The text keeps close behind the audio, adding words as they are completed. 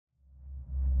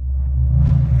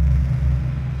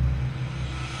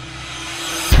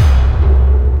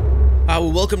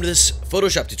welcome to this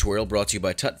Photoshop tutorial brought to you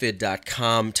by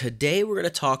tutvid.com. Today we're going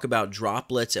to talk about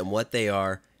droplets and what they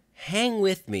are. Hang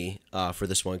with me for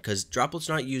this one because droplets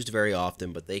are not used very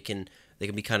often, but they can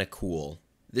be kind of cool.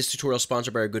 This tutorial is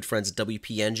sponsored by our good friends at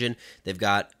WP Engine. They've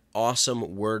got awesome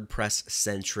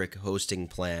WordPress-centric hosting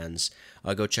plans.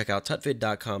 Go check out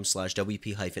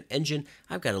tutvid.com/WP-engine.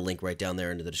 I've got a link right down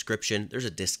there in the description. There's a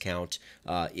discount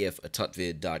if a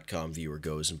tutvid.com viewer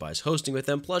goes and buys hosting with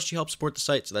them. Plus, you help support the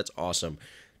site, so that's awesome.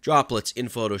 Droplets in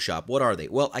Photoshop. What are they?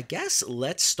 Well, I guess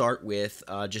let's start with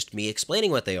just me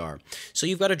explaining what they are. So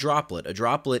you've got a droplet. A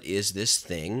droplet is this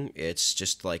thing. It's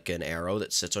just like an arrow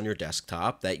that sits on your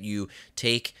desktop that you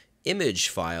take image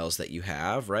files that you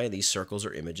have, right? These circles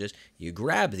are images. You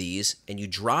grab these and you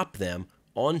drop them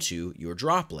onto your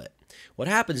droplet. What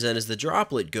happens then is the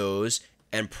droplet goes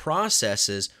and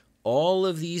processes all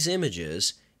of these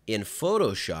images in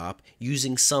Photoshop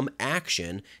using some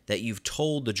action that you've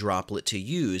told the droplet to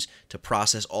use to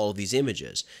process all of these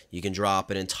images. You can drop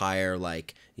an entire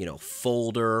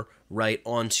folder right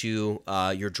onto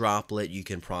your droplet. You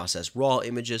can process raw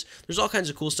images. There's all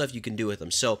kinds of cool stuff you can do with them.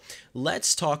 So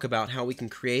let's talk about how we can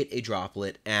create a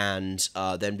droplet and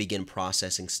then begin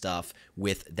processing stuff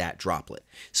with that droplet.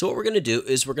 So what we're going to do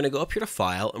is we're going to go up here to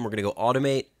File and we're going to go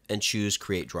Automate and choose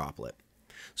Create Droplet.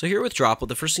 So here with Droplet,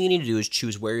 the first thing you need to do is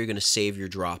choose where you're going to save your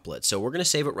droplet. So we're going to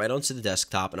save it right onto the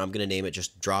desktop, and I'm going to name it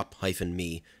just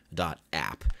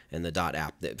drop-me.app. And the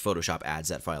 .app, that Photoshop adds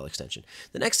that file extension.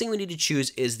 The next thing we need to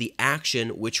choose is the action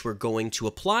which we're going to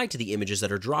apply to the images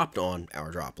that are dropped on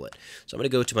our droplet. So I'm going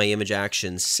to go to my image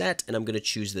action set, and I'm going to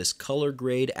choose this color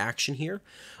grade action here.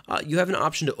 You have an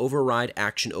option to override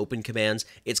action open commands.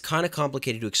 It's kind of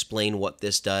complicated to explain what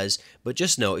this does, but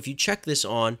just know if you check this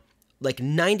on, like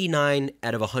 99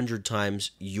 out of 100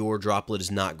 times, your droplet is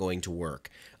not going to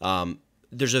work.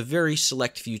 There's a very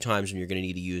select few times when you're going to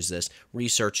need to use this.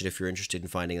 Research it if you're interested in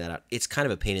finding that out. It's kind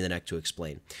of a pain in the neck to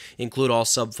explain. Include all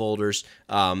subfolders.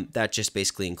 That just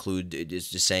basically is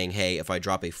just saying, hey, if I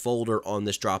drop a folder on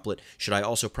this droplet, should I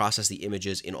also process the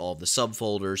images in all of the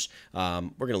subfolders?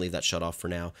 We're going to leave that shut off for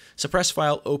now. Suppress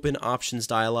file, open options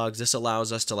dialogues. This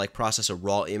allows us to process a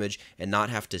raw image and not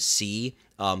have to see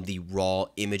the raw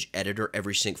image editor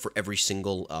for every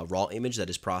single raw image that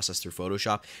is processed through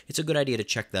Photoshop. It's a good idea to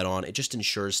check that on. It just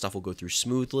ensures stuff will go through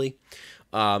smoothly.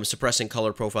 Suppressing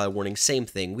color profile warnings, same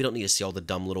thing. We don't need to see all the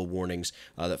dumb little warnings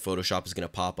that Photoshop is going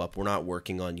to pop up. We're not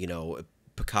working on,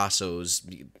 Picasso's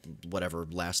whatever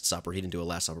Last Supper. He didn't do a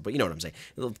Last Supper, but you know what I'm saying.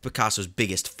 Picasso's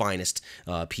biggest, finest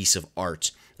piece of art.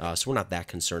 So we're not that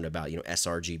concerned about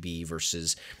sRGB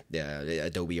versus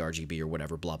Adobe RGB or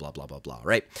whatever. Blah blah blah blah blah.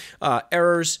 Right?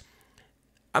 Errors.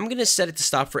 I'm going to set it to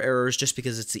stop for errors just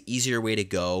because it's the easier way to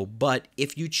go, but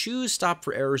if you choose stop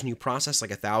for errors and you process like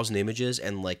 1,000 images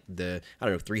and like the,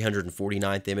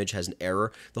 349th image has an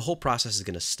error, the whole process is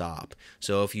going to stop.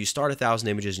 So if you start 1,000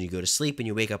 images and you go to sleep and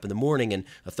you wake up in the morning and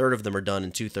a third of them are done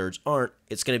and 2/3 aren't,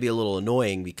 it's going to be a little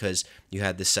annoying because you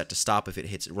had this set to stop if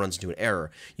it runs into an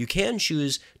error. You can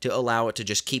choose to allow it to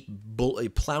just keep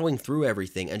plowing through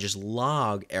everything and just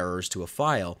log errors to a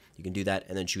file. You can do that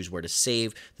and then choose where to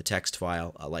save the text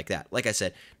file like that. Like I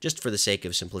said, just for the sake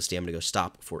of simplicity, I'm going to go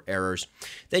stop for errors.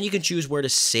 Then you can choose where to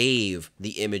save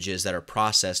the images that are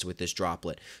processed with this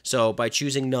droplet. So by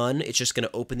choosing none, it's just going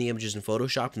to open the images in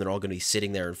Photoshop and they're all going to be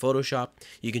sitting there in Photoshop.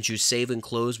 You can choose save and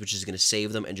close, which is going to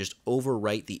save them and just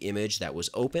overwrite the image that was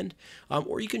opened.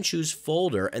 Or you can choose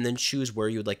folder and then choose where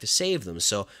you would like to save them.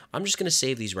 So I'm just going to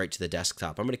save these right to the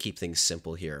desktop. I'm going to keep things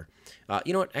simple here.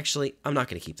 You know what? Actually, I'm not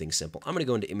going to keep things simple. I'm going to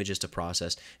go into Images to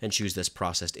Process and choose this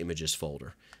Processed Images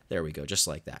folder. There we go, just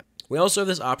like that. We also have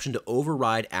this option to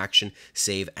override action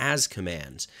save as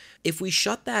commands. If we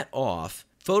shut that off,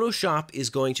 Photoshop is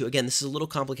going to, again, this is a little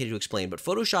complicated to explain, but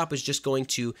Photoshop is just going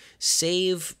to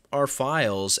save our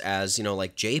files as,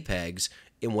 like JPEGs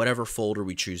in whatever folder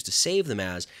we choose to save them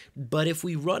as. But if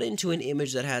we run into an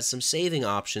image that has some saving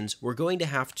options, we're going to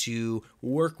have to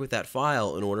work with that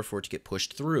file in order for it to get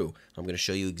pushed through. I'm going to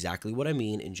show you exactly what I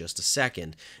mean in just a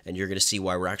second, and you're going to see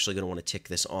why we're actually going to want to tick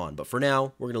this on. But for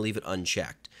now, we're going to leave it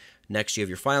unchecked. Next, you have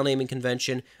your file naming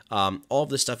convention. All of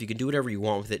this stuff, you can do whatever you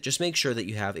want with it. Just make sure that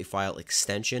you have a file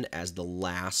extension as the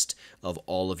last of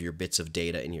all of your bits of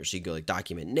data in here. So you go like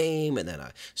document name and then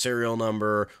a serial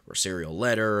number or serial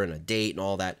letter and a date and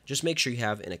all that. Just make sure you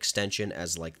have an extension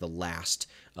as like the last,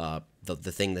 the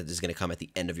thing that is going to come at the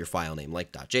end of your file name,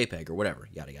 like .jpeg or whatever,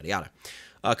 yada, yada, yada.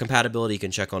 Compatibility, you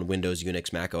can check on Windows,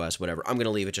 Unix, Mac OS, whatever. I'm going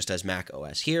to leave it just as Mac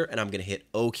OS here, and I'm going to hit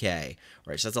OK.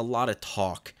 All right, so that's a lot of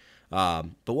talk.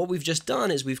 But what we've just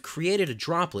done is we've created a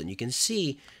droplet, and you can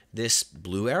see this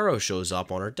blue arrow shows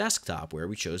up on our desktop where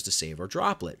we chose to save our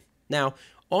droplet. Now,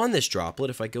 on this droplet,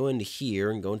 if I go into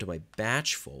here and go into my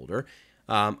batch folder,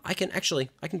 I can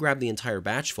grab the entire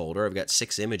batch folder. I've got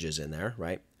 6 images in there,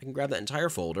 right? I can grab that entire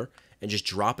folder and just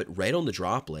drop it right on the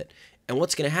droplet. And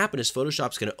what's going to happen is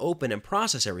Photoshop's going to open and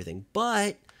process everything.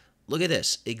 But look at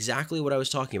this, exactly what I was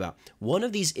talking about. One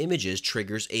of these images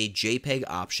triggers a JPEG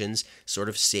options sort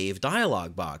of save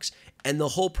dialog box, and the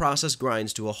whole process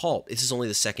grinds to a halt. This is only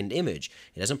the second image.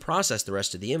 It doesn't process the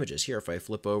rest of the images. Here, if I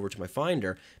flip over to my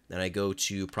Finder and I go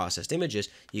to processed images,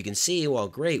 you can see, well,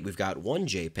 great, we've got one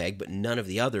JPEG, but none of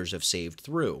the others have saved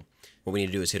through. What we need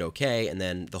to do is hit OK, and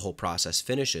then the whole process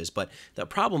finishes. But the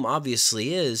problem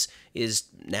obviously is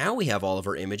now we have all of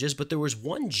our images, but there was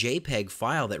one JPEG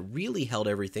file that really held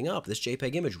everything up, this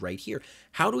JPEG image right here.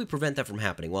 How do we prevent that from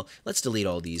happening? Well, let's delete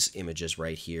all these images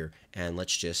right here, and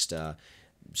let's just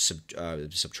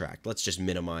subtract. Let's just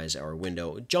minimize our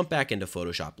window. Jump back into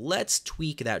Photoshop. Let's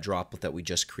tweak that droplet that we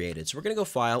just created. So we're going to go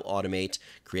File, Automate,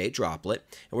 Create Droplet,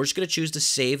 and we're just going to choose to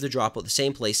save the droplet, the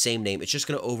same place, same name. It's just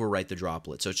going to overwrite the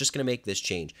droplet. So it's just going to make this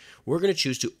change. We're going to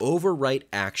choose to overwrite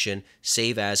action,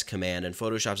 save as command, and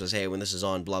Photoshop says, hey, when this is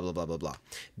on, blah, blah, blah, blah, blah.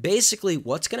 Basically,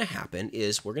 what's going to happen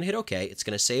is we're going to hit OK. It's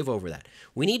going to save over that.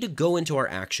 We need to go into our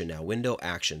action now, Window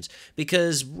Actions,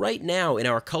 because right now in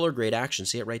our color grade action,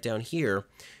 see it right down here,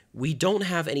 we don't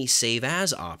have any save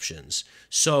as options.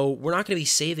 So we're not going to be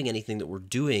saving anything that we're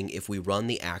doing if we run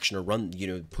the action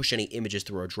or push any images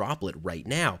through our droplet right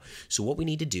now. So what we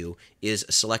need to do is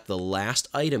select the last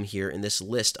item here in this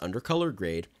list under color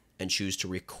grade and choose to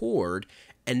record.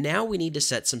 And now we need to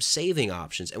set some saving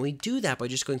options. And we do that by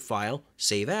just going File,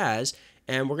 Save As,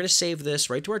 and we're going to save this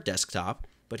right to our desktop.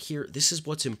 But here, this is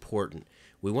what's important.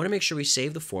 We want to make sure we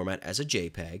save the format as a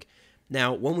JPEG.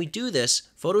 Now, when we do this,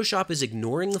 Photoshop is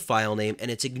ignoring the file name,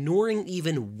 and it's ignoring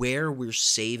even where we're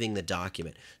saving the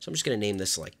document. So I'm just going to name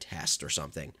this like test or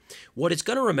something. What it's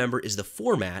going to remember is the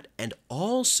format, and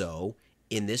also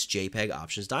in this JPEG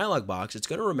options dialog box, it's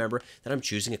going to remember that I'm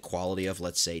choosing a quality of,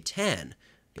 let's say, 10. I'm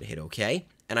going to hit OK,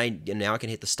 and now I can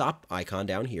hit the stop icon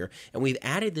down here, and we've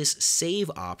added this save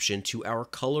option to our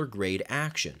color grade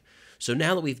action. So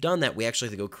now that we've done that, we actually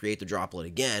have to go create the droplet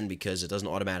again because it doesn't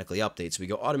automatically update. So we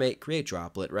go Automate, Create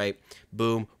Droplet, right?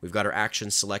 Boom, we've got our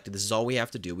actions selected. This is all we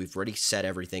have to do. We've already set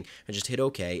everything and just hit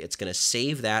OK. It's going to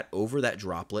save that over that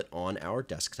droplet on our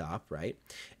desktop, right?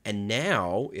 And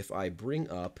now if I bring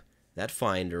up that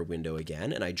Finder window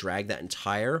again and I drag that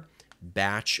entire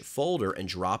batch folder and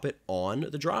drop it on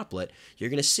the droplet, you're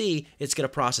going to see it's going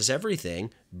to process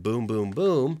everything. Boom, boom,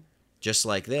 boom, just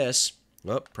like this.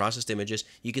 Oh, processed images.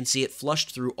 You can see it flushed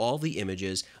through all the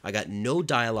images. I got no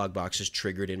dialog boxes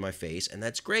triggered in my face, and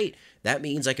that's great. That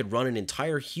means I could run an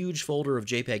entire huge folder of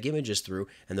JPEG images through,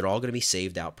 and they're all going to be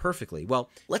saved out perfectly. Well,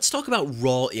 let's talk about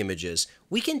raw images.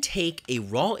 We can take a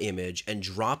raw image and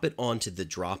drop it onto the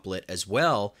droplet as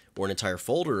well, or an entire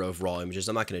folder of raw images.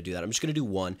 I'm not going to do that. I'm just going to do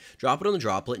one. Drop it on the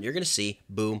droplet, and you're going to see,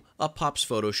 boom, up pops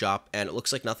Photoshop, and it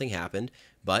looks like nothing happened.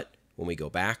 But when we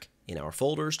go back in our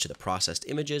folders to the processed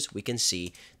images, we can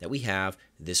see that we have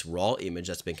this raw image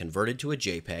that's been converted to a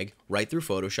JPEG right through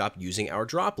Photoshop using our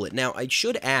droplet. Now, I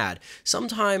should add,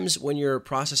 sometimes when you're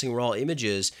processing raw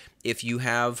images, if you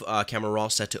have Camera Raw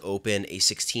set to open a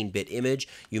 16-bit image,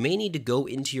 you may need to go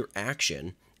into your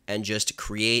action and just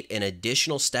create an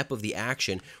additional step of the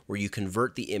action where you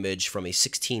convert the image from a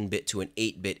 16-bit to an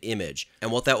 8-bit image. And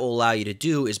what that will allow you to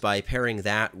do is by pairing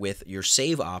that with your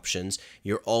save options,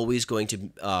 you're always going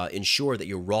to ensure that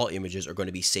your raw images are going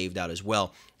to be saved out as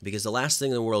well. Because the last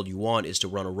thing in the world you want is to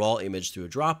run a raw image through a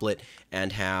droplet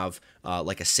and have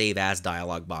like a save as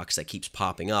dialog box that keeps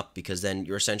popping up, because then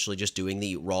you're essentially just doing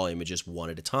the raw images one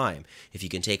at a time. If you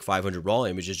can take 500 raw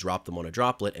images, drop them on a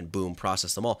droplet, and boom,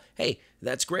 process them all, hey,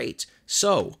 that's great.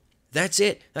 So that's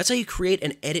it. That's how you create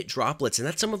and edit droplets, and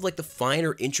that's some of like the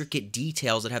finer, intricate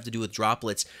details that have to do with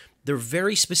droplets. They're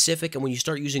very specific, and when you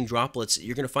start using droplets,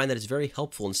 you're going to find that it's very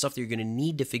helpful and stuff that you're going to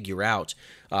need to figure out.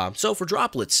 So for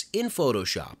droplets in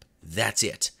Photoshop, that's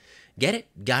it. Get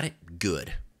it? Got it?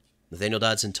 Good. Nathaniel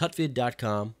Dodson,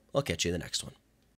 tutvid.com. I'll catch you in the next one.